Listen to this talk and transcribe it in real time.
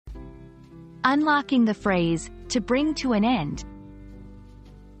Unlocking the phrase, to bring to an end.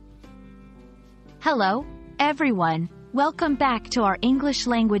 Hello, everyone. Welcome back to our English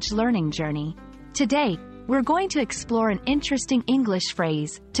language learning journey. Today, we're going to explore an interesting English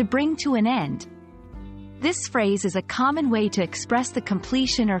phrase, to bring to an end. This phrase is a common way to express the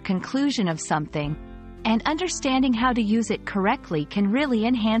completion or conclusion of something, and understanding how to use it correctly can really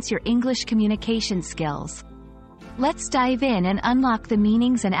enhance your English communication skills. Let's dive in and unlock the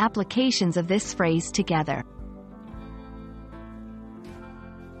meanings and applications of this phrase together.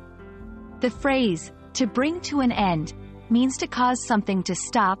 The phrase, to bring to an end, means to cause something to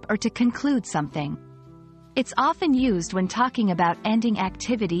stop or to conclude something. It's often used when talking about ending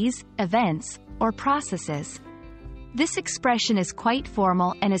activities, events, or processes. This expression is quite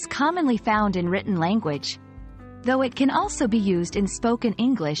formal and is commonly found in written language, though it can also be used in spoken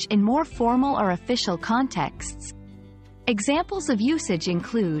English in more formal or official contexts. Examples of usage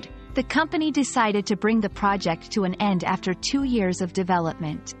include, the company decided to bring the project to an end after 2 years of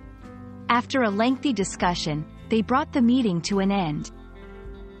development. After a lengthy discussion, they brought the meeting to an end.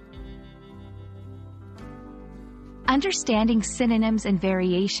 Understanding synonyms and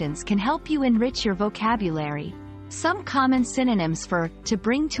variations can help you enrich your vocabulary. Some common synonyms for to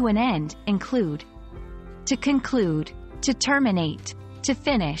bring to an end include to conclude, to terminate, to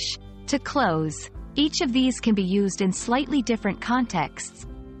finish, to close. Each of these can be used in slightly different contexts,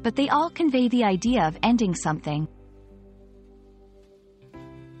 but they all convey the idea of ending something.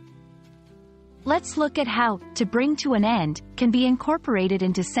 Let's look at how to bring to an end can be incorporated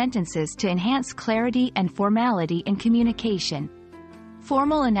into sentences to enhance clarity and formality in communication.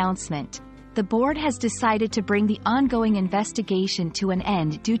 Formal announcement. The board has decided to bring the ongoing investigation to an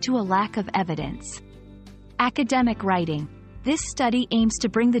end due to a lack of evidence. Academic writing. This study aims to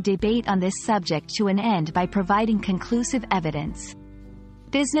bring the debate on this subject to an end by providing conclusive evidence.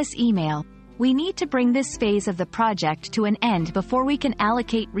 Business email. We need to bring this phase of the project to an end before we can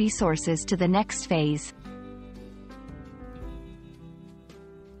allocate resources to the next phase.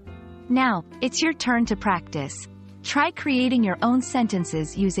 Now, it's your turn to practice. Try creating your own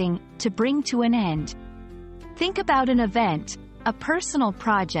sentences using to bring to an end. Think about an event, a personal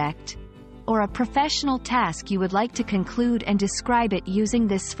project, or a professional task you would like to conclude and describe it using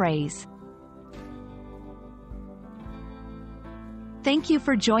this phrase. Thank you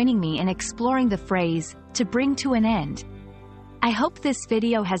for joining me in exploring the phrase, to bring to an end. I hope this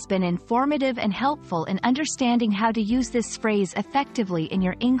video has been informative and helpful in understanding how to use this phrase effectively in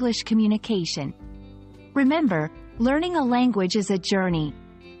your English communication. Remember, learning a language is a journey,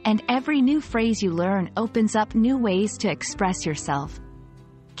 and every new phrase you learn opens up new ways to express yourself.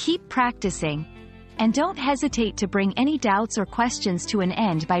 Keep practicing, and don't hesitate to bring any doubts or questions to an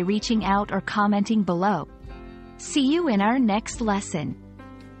end by reaching out or commenting below. See you in our next lesson.